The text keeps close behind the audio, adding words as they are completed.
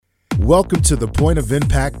Welcome to the Point of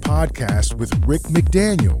Impact podcast with Rick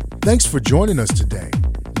McDaniel. Thanks for joining us today.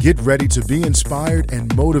 Get ready to be inspired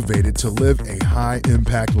and motivated to live a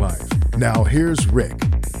high-impact life. Now, here's Rick.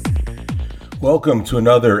 Welcome to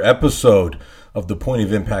another episode of the Point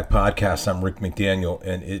of Impact podcast. I'm Rick McDaniel,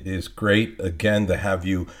 and it is great, again, to have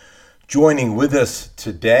you joining with us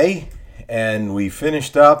today. And we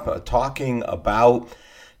finished up talking about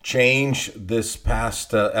change this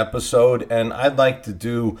past episode, and I'd like to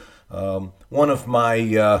do one of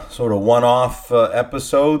my sort of one-off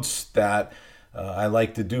episodes that I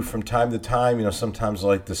like to do from time to time. You know, sometimes I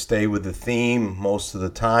like to stay with the theme most of the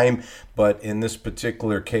time, but in this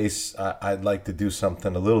particular case, I'd like to do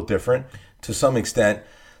something a little different. To some extent,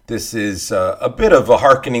 this is a bit of a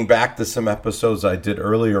hearkening back to some episodes I did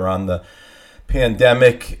earlier on the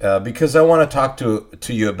pandemic, because I want to talk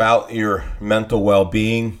to you about your mental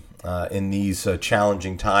well-being in these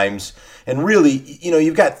challenging times. And really, you know,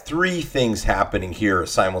 you've got three things happening here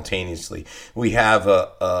simultaneously. We have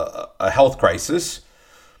a health crisis,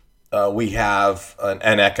 we have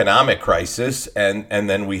an economic crisis, and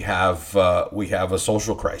then we have a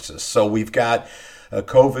social crisis. So we've got a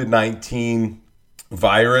COVID-19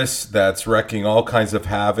 virus that's wreaking all kinds of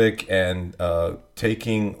havoc and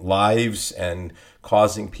taking lives and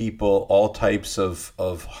causing people all types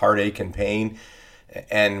of heartache and pain,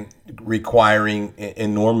 and requiring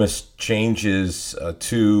enormous changes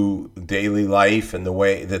to daily life and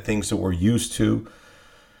the things that we're used to.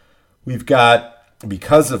 We've got,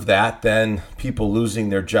 because of that, then people losing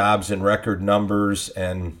their jobs in record numbers,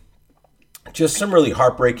 and just some really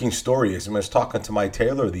heartbreaking stories. I was talking to my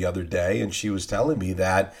tailor the other day, and she was telling me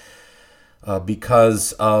that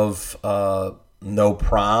because of no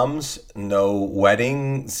proms, no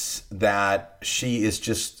weddings, that she is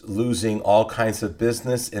just losing all kinds of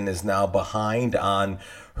business and is now behind on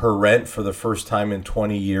her rent for the first time in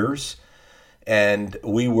 20 years. And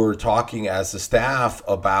we were talking as a staff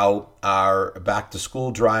about our back to school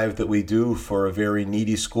drive that we do for a very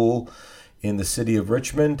needy school in the city of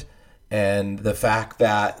Richmond, and the fact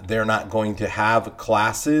that they're not going to have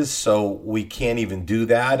classes, so we can't even do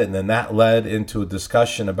that. And then that led into a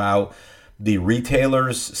discussion about the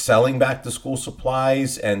retailers selling back to school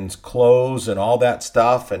supplies and clothes and all that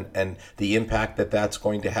stuff, and the impact that that's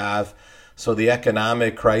going to have. So the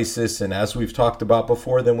economic crisis, and as we've talked about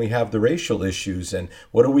before, then we have the racial issues, and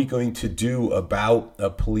what are we going to do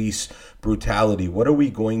about police brutality? What are we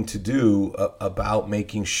going to do about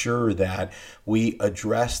making sure that we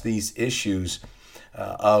address these issues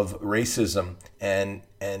of racism and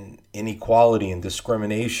inequality and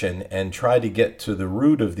discrimination, and try to get to the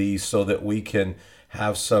root of these so that we can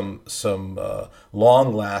have some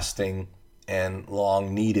long-lasting and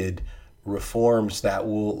long-needed reforms that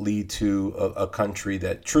will lead to a country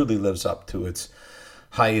that truly lives up to its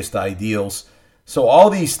highest ideals. So all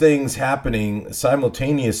these things happening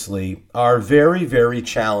simultaneously are very, very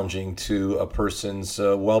challenging to a person's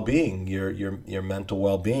well-being, your mental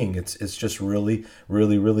well-being. It's just really,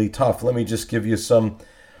 really, really tough. Let me just give you some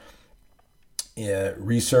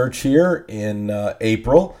research here. In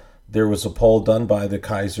April, there was a poll done by the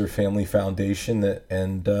Kaiser Family Foundation,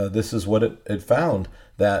 and this is what it found,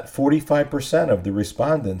 that 45% of the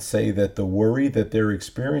respondents say that the worry that they're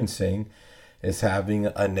experiencing is having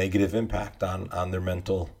a negative impact on their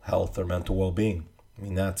mental health or mental well-being. I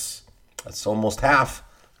mean, that's almost half.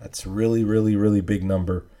 That's a really, really, really big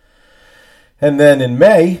number. And then in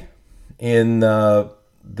May, in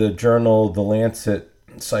the journal The Lancet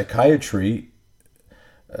Psychiatry,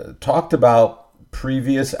 talked about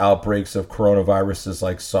previous outbreaks of coronaviruses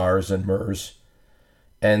like SARS and MERS,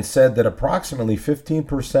 and said that approximately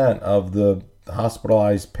 15% of the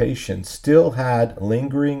hospitalized patients still had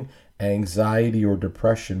lingering anxiety or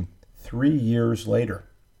depression 3 years later.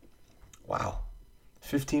 Wow.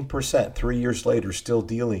 15% 3 years later still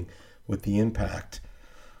dealing with the impact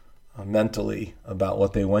mentally about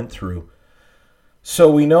what they went through.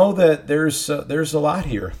 So we know that there's a lot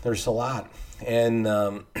here. There's a lot. And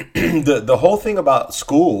the whole thing about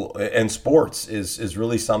school and sports is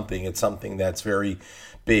really something. It's something that's very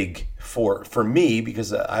big for me,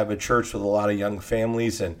 because I have a church with a lot of young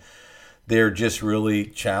families, and they're just really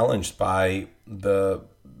challenged by the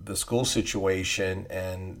school situation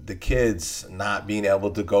and the kids not being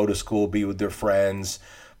able to go to school, be with their friends,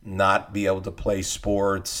 not be able to play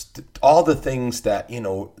sports, all the things that, you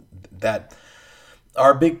know, that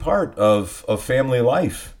are a big part of family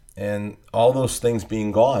life. And all those things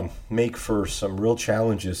being gone make for some real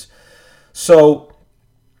challenges. So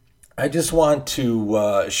I just want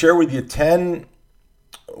to share with you 10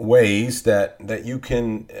 ways that you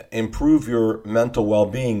can improve your mental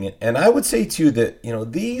well-being. And I would say to you that,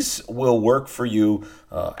 these will work for you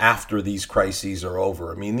after these crises are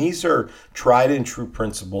over. I mean, these are tried and true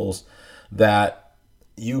principles that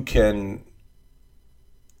you can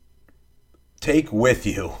take with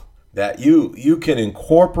you, that you can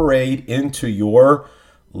incorporate into your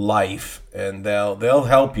life, and they'll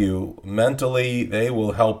help you mentally. They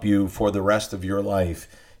will help you for the rest of your life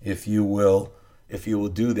if you will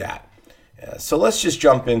do that. So let's just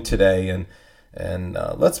jump in today, and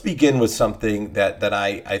let's begin with something that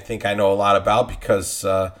I think I know a lot about, because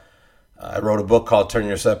I wrote a book called Turn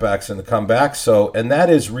Your Setbacks into Comebacks. And that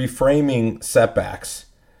is reframing setbacks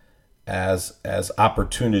as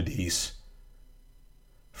opportunities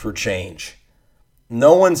for change.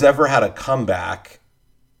 No one's ever had a comeback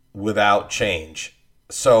without change.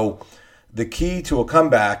 So the key to a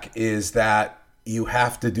comeback is that you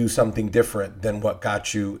have to do something different than what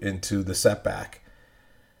got you into the setback.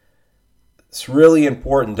 It's really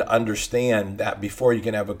important to understand that before you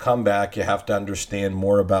can have a comeback, you have to understand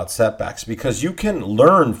more about setbacks, because you can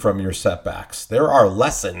learn from your setbacks. There are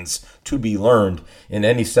lessons to be learned in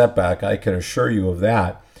any setback, I can assure you of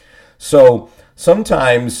that. So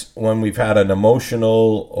sometimes when we've had an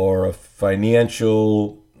emotional or a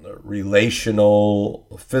financial, relational,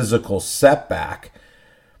 physical setback,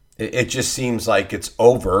 it just seems like it's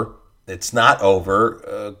over. It's not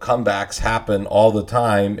over. Comebacks happen all the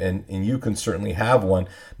time, and you can certainly have one.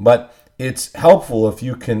 But it's helpful if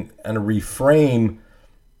you can reframe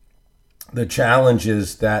the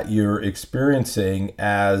challenges that you're experiencing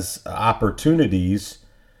as opportunities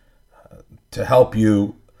to help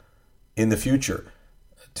you in the future,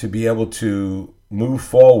 to be able to move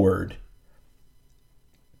forward.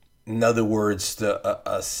 In other words,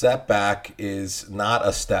 a setback is not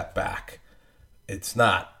a step back. It's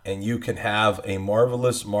not. And you can have a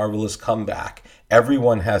marvelous, marvelous comeback.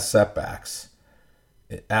 Everyone has setbacks.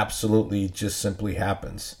 It absolutely just simply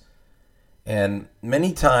happens. And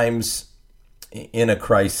many times in a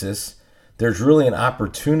crisis, there's really an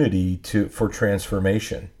opportunity for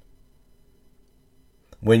transformation.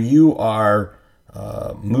 When you are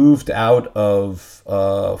moved out of,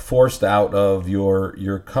 forced out of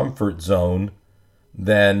your comfort zone,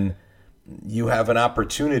 then you have an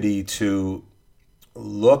opportunity to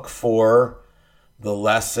look for the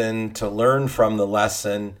lesson, to learn from the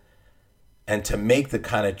lesson, and to make the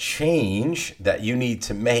kind of change that you need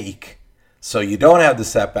to make so you don't have the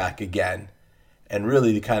setback again, and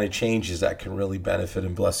really the kind of changes that can really benefit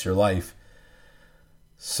and bless your life.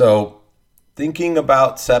 So thinking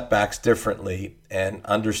about setbacks differently and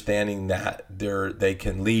understanding that they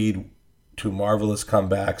can lead to marvelous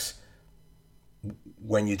comebacks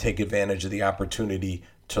when you take advantage of the opportunity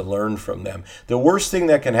to learn from them. The worst thing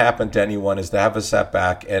that can happen to anyone is to have a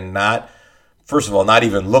setback and not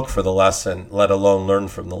even look for the lesson, let alone learn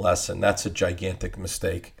from the lesson. That's a gigantic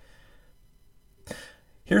mistake.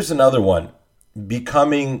 Here's another one: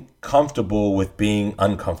 becoming comfortable with being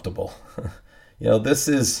uncomfortable. This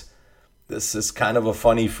is kind of a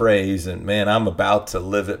funny phrase, and man, I'm about to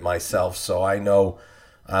live it myself, so I know.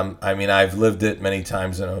 I've lived it many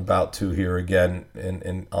times, and I'm about to here again,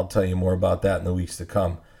 and I'll tell you more about that in the weeks to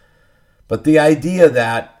come. But the idea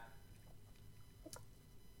that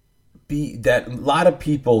a lot of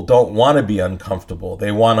people don't want to be uncomfortable,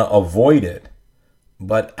 they want to avoid it,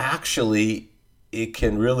 but actually it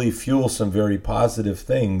can really fuel some very positive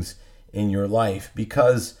things in your life,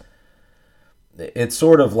 because it's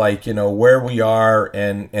sort of like, where we are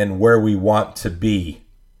and where we want to be.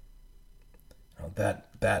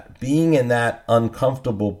 That being in that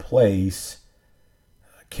uncomfortable place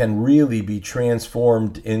can really be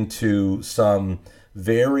transformed into some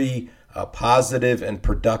very positive and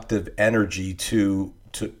productive energy to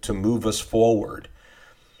move us forward.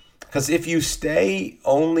 Because if you stay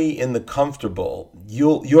only in the comfortable,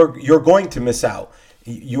 you're going to miss out.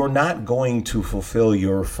 You're not going to fulfill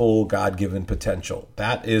your full God-given potential.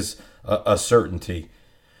 That is a certainty.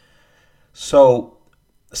 So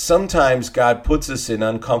sometimes God puts us in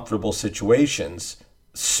uncomfortable situations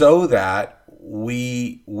so that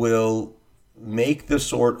we will make the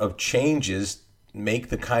sort of changes, make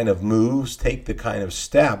the kind of moves, take the kind of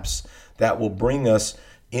steps that will bring us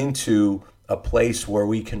into a place where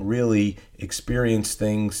we can really experience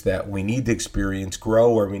things that we need to experience,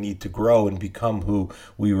 grow where we need to grow, and become who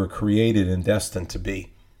we were created and destined to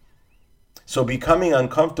be. So becoming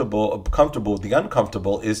comfortable with the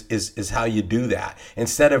uncomfortable is how you do that,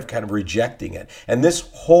 instead of kind of rejecting it. And this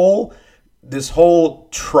whole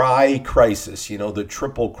tri-crisis, the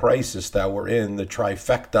triple crisis that we're in, the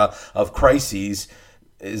trifecta of crises,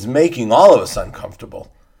 is making all of us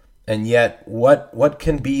uncomfortable. And yet, what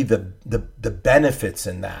can be the benefits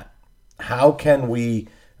in that? How can we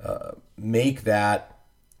make that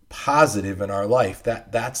positive in our life?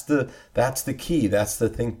 That's the key. That's the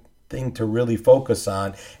thing to really focus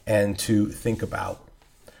on and to think about.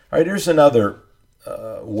 All right, here's another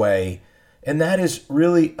way, and that is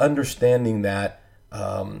really understanding that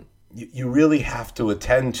you really have to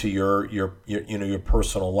attend to your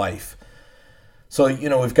personal life. So,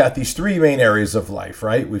 we've got these three main areas of life,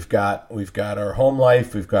 right? We've got our home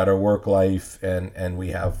life, we've got our work life, and we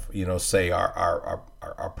have, say our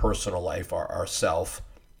personal life, our self.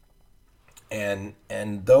 And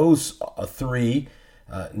those three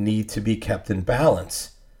need to be kept in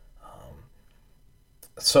balance.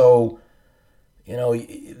 So,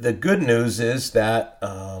 the good news is that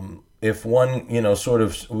if one,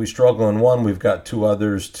 we struggle in one, we've got two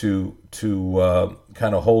others to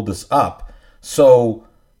kind of hold us up. So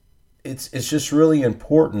it's just really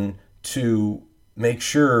important to make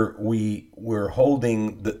sure we're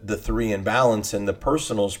holding the three in balance, and the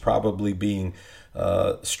personal's probably being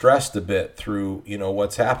stressed a bit through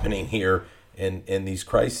what's happening here in these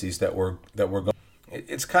crises that we're going.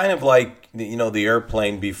 It's kind of like the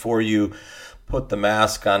airplane before you put the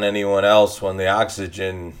mask on anyone else when the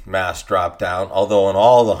oxygen mask dropped down. Although in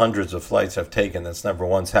all the hundreds of flights I've taken, that's never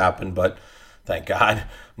once happened, but thank God.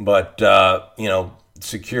 But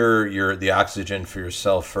secure the oxygen for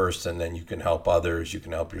yourself first, and then you can help others. You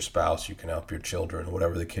can help your spouse. You can help your children,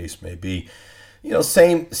 whatever the case may be.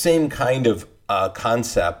 Same kind of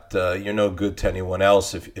concept. You're no good to anyone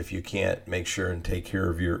else if you can't make sure and take care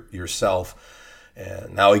of yourself.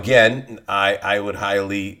 And now, again, I would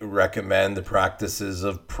highly recommend the practices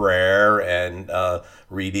of prayer and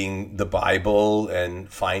reading the Bible and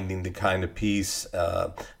finding the kind of peace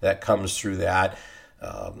that comes through that.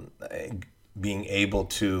 Being able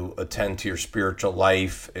to attend to your spiritual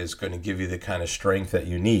life is going to give you the kind of strength that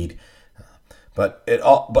you need. But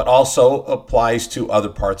also applies to other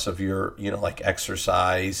parts of your, like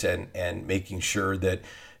exercise and making sure that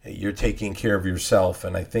you're taking care of yourself.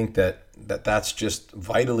 And I think that's just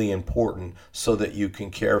vitally important so that you can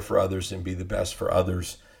care for others and be the best for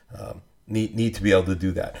others. Need to be able to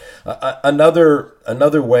do that.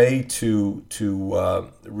 Another way to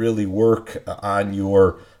really work on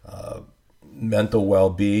your mental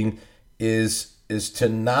well-being is to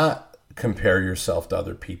not compare yourself to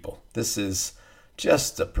other people. This is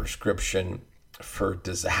just a prescription for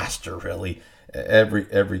disaster, really,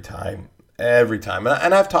 every time.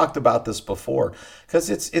 And I've talked about this before, because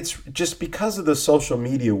it's just because of the social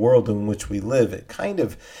media world in which we live, it kind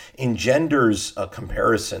of engenders a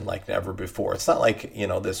comparison like never before. It's not like,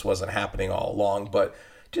 this wasn't happening all along, but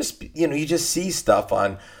just, you just see stuff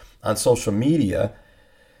on social media,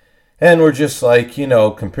 and we're just like,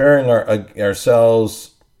 comparing ourselves,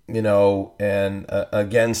 and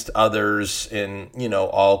against others in,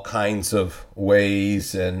 all kinds of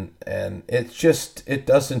ways. And it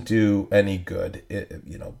doesn't do any good.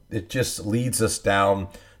 It just leads us down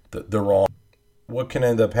the wrong. What can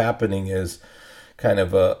end up happening is kind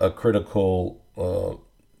of a critical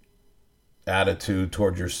attitude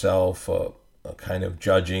toward yourself, a kind of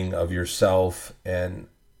judging of yourself. And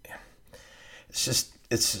it's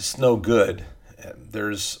just no good.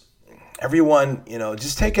 There's everyone,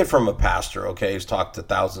 just take it from a pastor, okay, who's talked to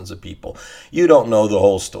thousands of people. You don't know the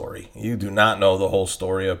whole story. You do not know the whole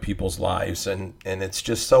story of people's lives. And it's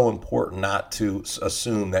just so important not to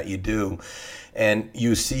assume that you do. And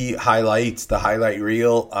you see highlights, the highlight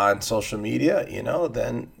reel on social media,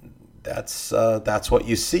 then that's what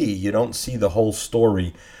you see. You don't see the whole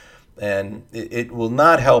story. And it will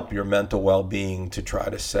not help your mental well-being to try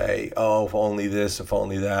to say, oh, if only this, if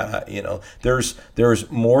only that. There's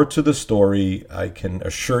more to the story. I can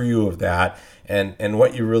assure you of that. And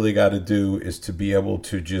what you really got to do is to be able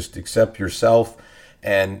to just accept yourself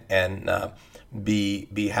and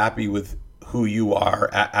be happy with who you are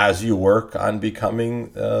as you work on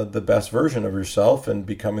becoming the best version of yourself and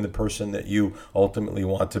becoming the person that you ultimately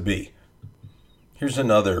want to be. Here's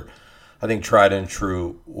another, I think, tried and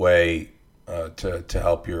true way to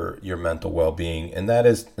help your mental well-being, and that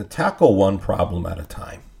is to tackle one problem at a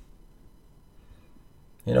time.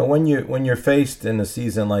 When you're faced in a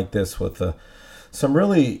season like this with some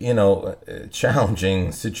really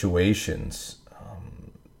challenging situations,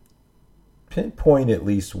 pinpoint at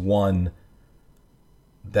least one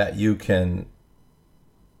that you can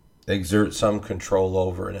exert some control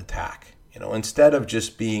over and attack. Instead of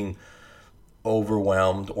just being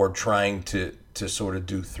overwhelmed or trying to sort of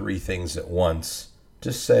do three things at once,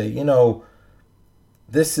 just say,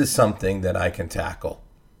 this is something that I can tackle.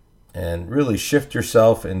 and really shift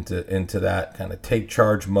yourself into that kind of take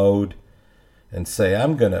charge mode and say,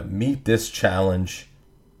 I'm going to meet this challenge.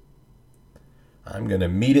 I'm going to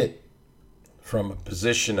meet it from a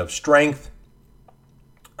position of strength.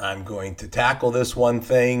 I'm going to tackle this one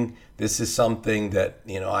thing. This is something that,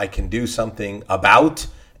 I can do something about.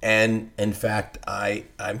 And in fact,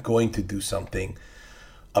 I'm going to do something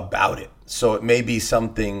about it. So it may be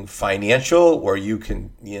something financial where you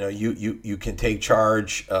can, you can take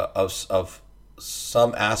charge of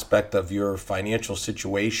some aspect of your financial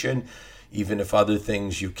situation, even if other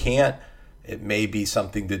things you can't. It may be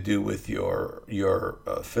something to do with your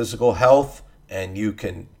physical health, and you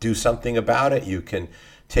can do something about it. You can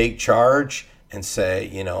take charge and say,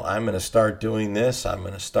 I'm going to start doing this. I'm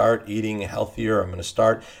going to start eating healthier. I'm going to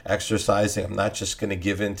start exercising. I'm not just going to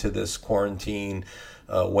give into this quarantine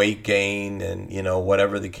weight gain and,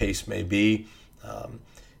 whatever the case may be.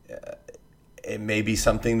 It may be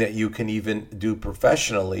something that you can even do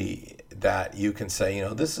professionally, that you can say,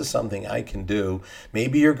 this is something I can do.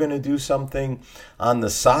 Maybe you're going to do something on the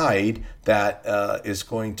side that is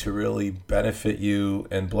going to really benefit you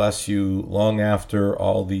and bless you long after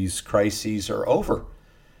all these crises are over.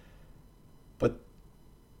 But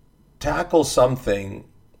tackle something,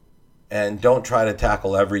 and don't try to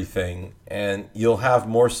tackle everything, and you'll have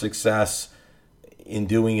more success in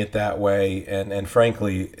doing it that way. And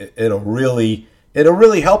frankly, it'll really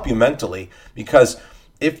help you mentally, because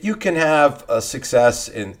if you can have a success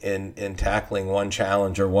in tackling one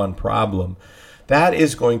challenge or one problem, that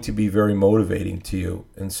is going to be very motivating to you.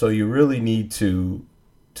 And so you really need to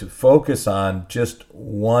focus on just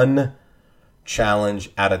one challenge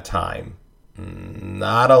at a time.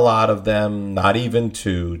 Not a lot of them, not even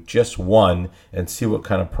two, just one, and see what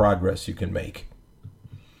kind of progress you can make.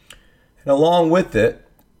 And along with it,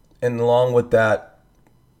 and along with that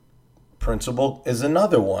principle, is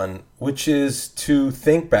another one, which is to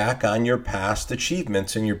think back on your past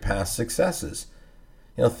achievements and your past successes.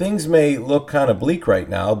 Things may look kind of bleak right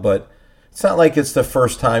now, but it's not like it's the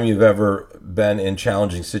first time you've ever been in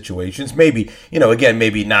challenging situations. Maybe, again,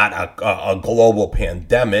 maybe not a global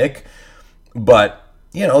pandemic, but,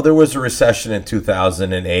 there was a recession in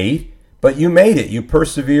 2008, but you made it. You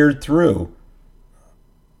persevered through.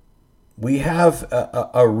 We have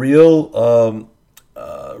a real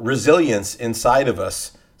resilience inside of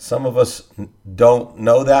us. Some of us don't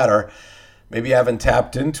know that, or maybe haven't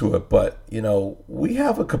tapped into it, but, we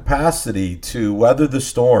have a capacity to weather the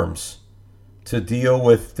storms, to deal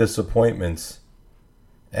with disappointments,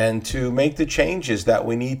 and to make the changes that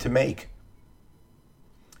we need to make.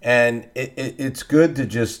 And it's good to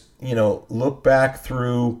just, look back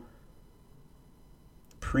through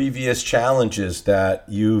previous challenges that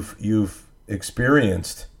you've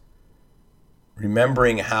experienced,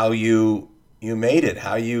 remembering how you made it,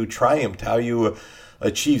 how you triumphed, how you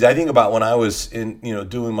achieved. I think about when I was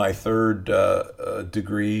doing my third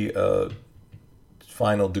degree,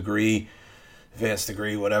 final degree, advanced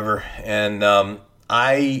degree, whatever, and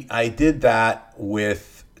I did that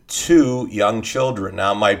with 2 young children.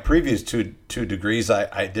 Now, my previous two degrees,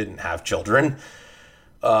 I didn't have children.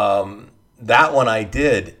 That one I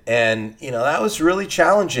did, and that was really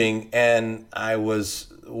challenging. And I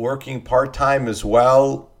was working part-time as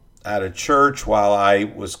well at a church while I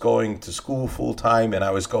was going to school full-time, and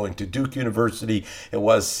I was going to Duke University. It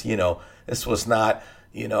was, this was not,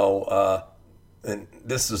 and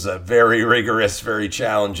this is a very rigorous, very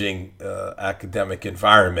challenging academic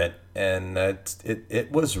environment, and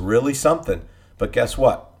it was really something. But guess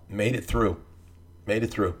what? Made it through.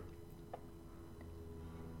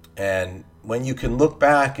 And when you can look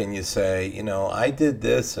back and you say, I did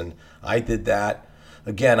this and I did that.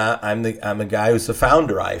 Again, I'm a guy who's a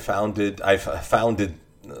founder. I founded 4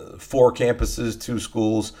 campuses, 2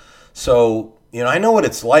 schools. So I know what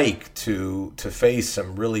it's like to face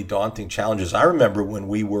some really daunting challenges. I remember when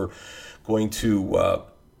we were going to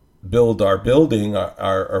build our building,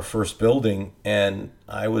 our first building, and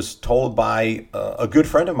I was told by a good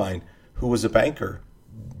friend of mine who was a banker,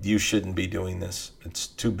 you shouldn't be doing this. It's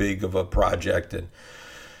too big of a project, and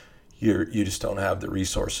you just don't have the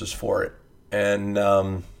resources for it. And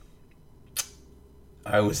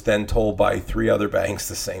I was then told by 3 other banks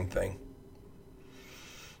the same thing.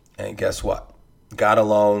 And guess what? Got a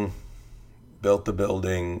loan, built the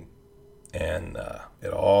building, and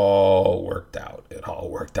it all worked out. It all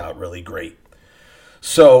worked out really great.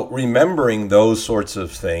 So remembering those sorts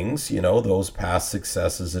of things, those past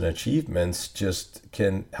successes and achievements just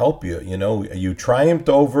can help you. You triumphed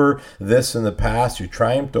over this in the past, you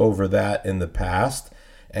triumphed over that in the past,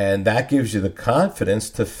 and that gives you the confidence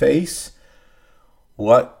to face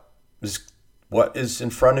what is what is in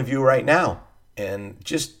front of you right now. And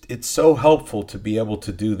just, it's so helpful to be able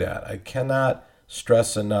to do that. I cannot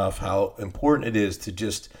stress enough how important it is to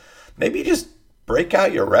just break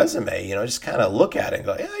out your resume, just kind of look at it and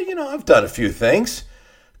go, yeah, I've done a few things,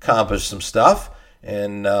 accomplished some stuff,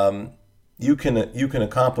 and you can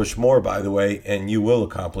accomplish more, by the way, and you will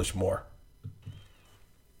accomplish more.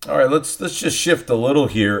 All right, let's just shift a little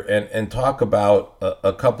here and talk about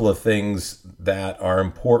a couple of things that are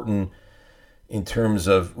important in terms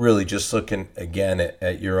of really just looking again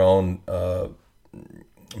at your own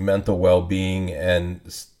mental well-being. And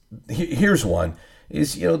here's one: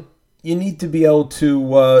 is you need to be able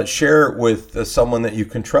to share it with someone that you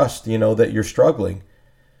can trust. That you're struggling.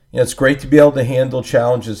 It's great to be able to handle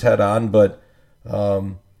challenges head on, but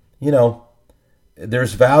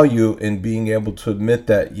there's value in being able to admit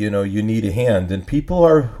that, you need a hand. And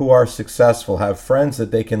people who are successful have friends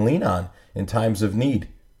that they can lean on in times of need.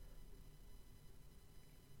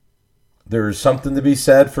 There's something to be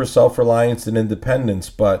said for self-reliance and independence,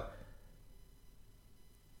 but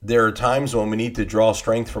there are times when we need to draw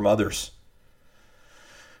strength from others.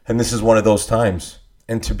 And this is one of those times.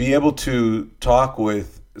 And to be able to talk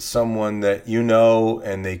with someone that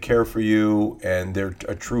and they care for you and they're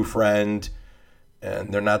a true friend,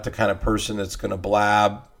 and they're not the kind of person that's going to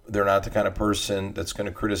blab. They're not the kind of person that's going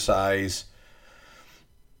to criticize.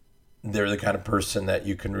 They're the kind of person that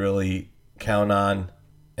you can really count on.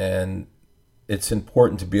 And it's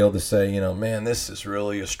important to be able to say, man, this is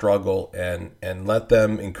really a struggle, and let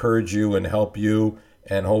them encourage you and help you.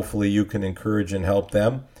 And hopefully you can encourage and help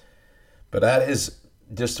them. But that is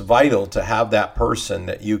just vital, to have that person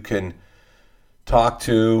that you can talk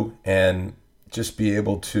to and just be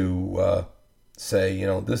able to say,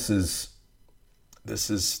 this is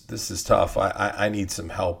tough. I need some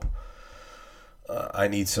help. I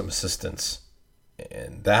need some assistance.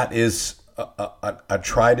 And that is a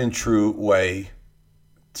tried and true way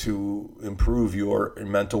to improve your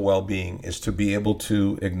mental well-being, is to be able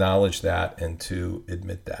to acknowledge that and to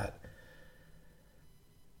admit that.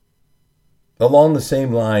 Along the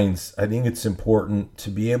same lines, I think it's important to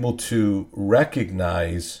be able to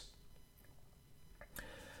recognize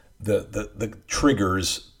the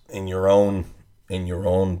triggers in your own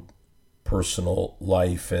personal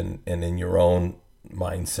life and in your own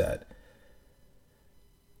mindset.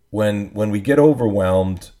 When we get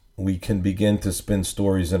overwhelmed, we can begin to spin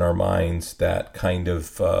stories in our minds that kind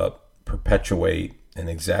of perpetuate and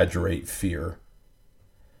exaggerate fear.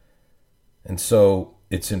 And so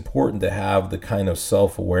it's important to have the kind of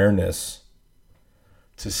self-awareness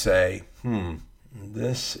to say,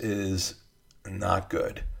 this is not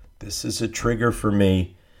good. This is a trigger for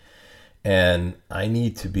me, and I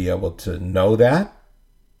need to be able to know that,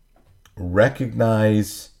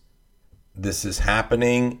 recognize this is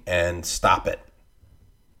happening, and stop it.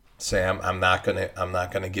 Say, I'm not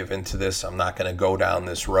gonna give into this. I'm not gonna go down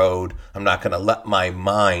this road. I'm not gonna let my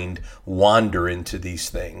mind wander into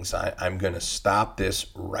these things. I'm gonna stop this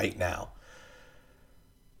right now.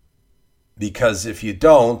 Because if you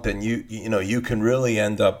don't, then you can really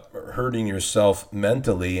end up hurting yourself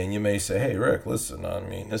mentally, and you may say, "Hey, Rick, listen.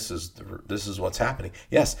 This is what's happening."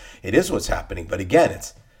 Yes, it is what's happening, but again,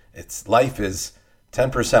 it's life is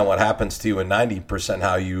 10% what happens to you and 90%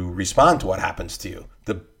 how you respond to what happens to you.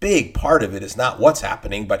 The big part of it is not what's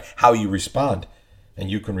happening, but how you respond. And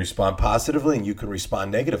you can respond positively, and you can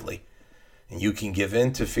respond negatively. And you can give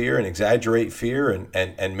in to fear and exaggerate fear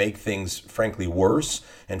and make things, frankly, worse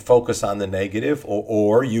and focus on the negative,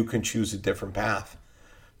 or you can choose a different path.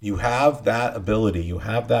 You have that ability. You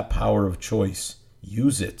have that power of choice.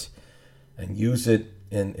 Use it, and use it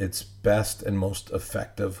in its best and most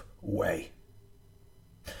effective way.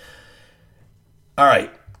 All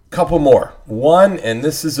right, couple more. One, and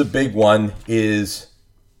this is a big one, is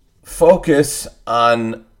focus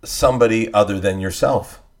on somebody other than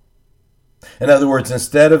yourself. In other words,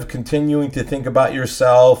 instead of continuing to think about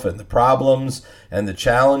yourself and the problems and the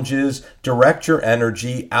challenges, direct your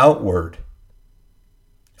energy outward.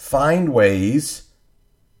 Find ways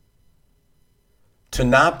to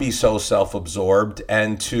not be so self-absorbed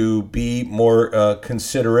and to be more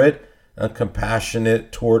considerate and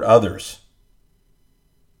compassionate toward others.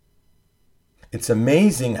 It's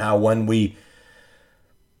amazing how when we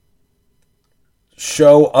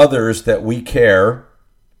show others that we care,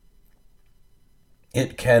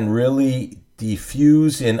 it can really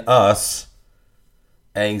diffuse in us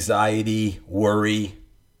anxiety, worry,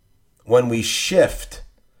 when we shift.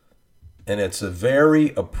 And it's a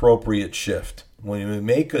very appropriate shift. When we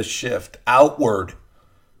make a shift outward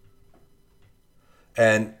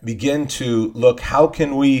and begin to look, how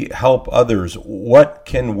can we help others? What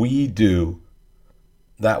can we do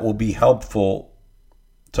that will be helpful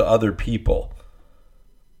to other people?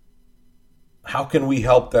 How can we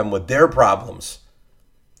help them with their problems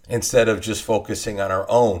instead of just focusing on our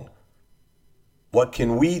own? What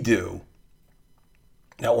can we do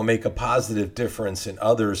that will make a positive difference in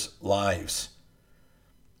others' lives?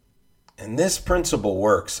 And this principle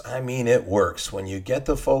works. I mean, it works. When you get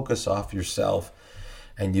the focus off yourself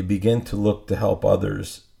and you begin to look to help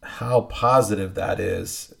others, how positive that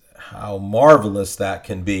is, how marvelous that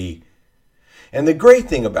can be. And the great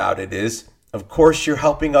thing about it is, of course, you're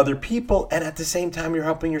helping other people, and at the same time, you're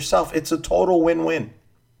helping yourself. It's a total win-win.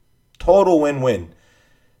 Total win-win.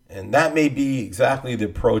 And that may be exactly the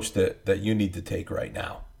approach that you need to take right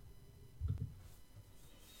now.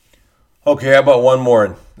 Okay, how about one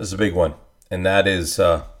more? This is a big one, and that is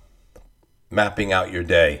mapping out your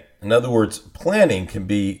day. In other words, planning can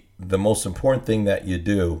be the most important thing that you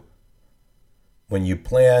do. When you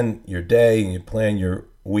plan your day and you plan your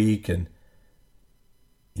week and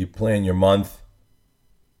you plan your month,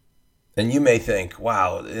 and you may think,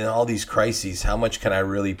 wow, in all these crises, how much can I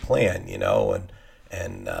really plan,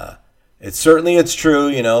 And it's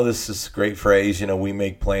true, this is a great phrase, we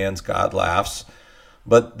make plans, God laughs.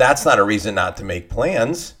 But that's not a reason not to make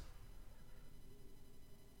plans.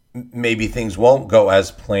 Maybe things won't go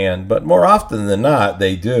as planned, but more often than not,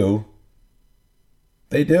 they do.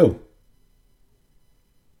 They do.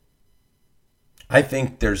 I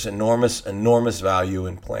think there's enormous value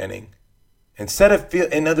in planning.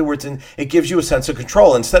 In other words, it gives you a sense of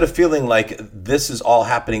control. Instead of feeling like this is all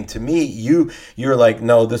happening to me, you're like,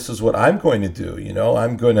 no, this is what I'm going to do.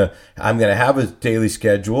 I'm going to have a daily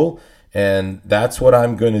schedule, and that's what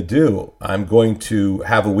I'm going to do. I'm going to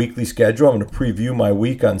have a weekly schedule. I'm going to preview my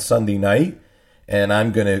week on Sunday night, and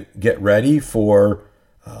I'm going to get ready for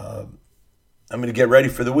the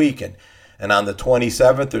weekend. And on the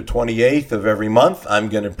 27th or 28th of every month, I'm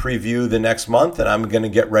going to preview the next month, and I'm going to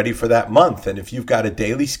get ready for that month. And if you've got a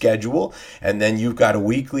daily schedule, and then you've got a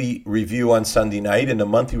weekly review on Sunday night and a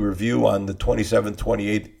monthly review on the 27th,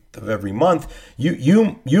 28th of every month,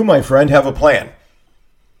 you, my friend, have a plan.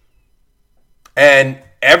 And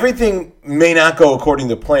everything may not go according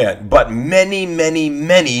to plan, but many, many,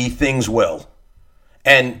 many things will.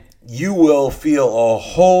 And you will feel a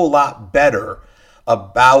whole lot better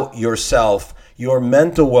about yourself. Your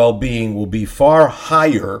mental well-being will be far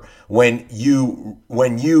higher when you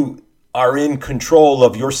are in control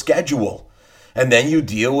of your schedule. And then you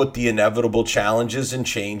deal with the inevitable challenges and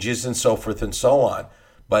changes and so forth and so on.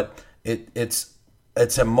 But it's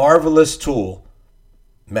a marvelous tool,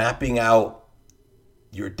 mapping out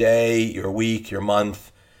your day, your week, your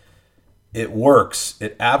month. It works.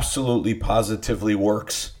 It absolutely positively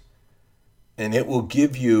works. And it will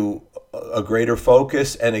give you a greater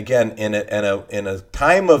focus. And again, in a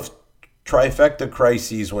time of trifecta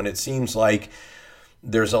crises, when it seems like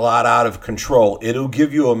there's a lot out of control, it'll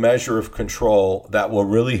give you a measure of control that will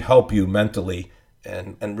really help you mentally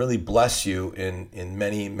and really bless you in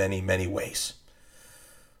many, many, many ways.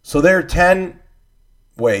 So there are 10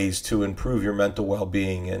 ways to improve your mental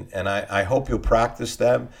well-being, and I hope you'll practice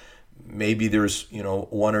them. Maybe there's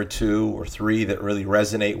one or two or three that really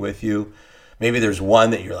resonate with you. Maybe there's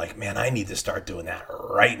one that you're like, man, I need to start doing that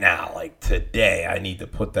right now. Like today, I need to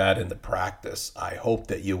put that into practice. I hope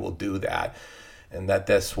that you will do that, and that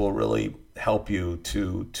this will really help you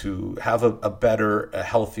to have a better, a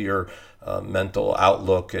healthier mental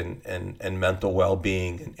outlook and mental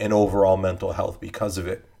well-being and overall mental health because of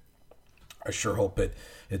it. I sure hope it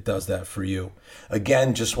does that for you.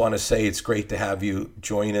 Again, just want to say it's great to have you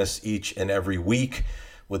join us each and every week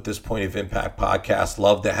with this Point of Impact podcast.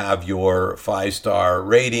 Love to have your 5-star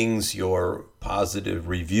ratings, your positive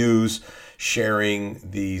reviews, sharing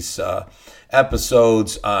these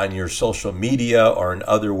episodes on your social media or in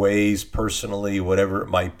other ways, personally, whatever it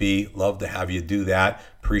might be. Love to have you do that.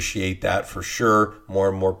 Appreciate that for sure. More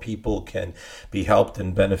and more people can be helped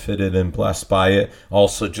and benefited and blessed by it.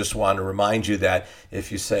 Also, just want to remind you that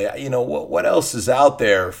if you say, what else is out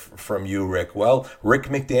there from you, Rick? Well,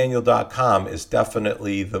 rickmcdaniel.com is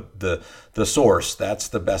definitely the source. That's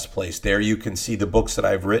the best place. There you can see the books that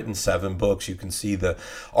I've written, 7 books. You can see the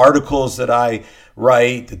articles that I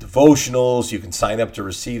write, the devotionals. You can sign up to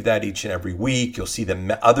receive that each and every week. You'll see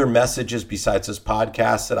the other messages besides this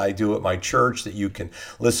podcast that I do at my church, that you can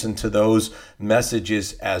listen to those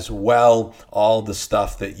messages as well. All the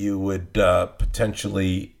stuff that you would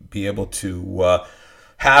potentially be able to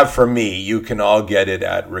have from me, you can all get it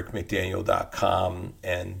at rickmcdaniel.com,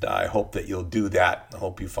 and I hope that you'll do that. I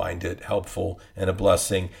hope you find it helpful and a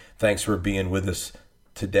blessing. Thanks for being with us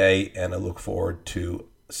today, and I look forward to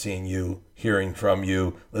seeing you, hearing from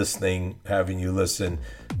you, listening, having you listen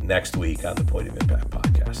next week on the Point of Impact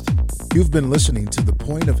podcast. You've been listening to the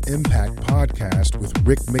Point of Impact podcast with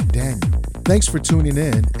Rick McDaniel. Thanks for tuning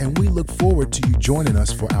in, and we look forward to you joining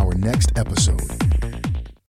us for our next episode.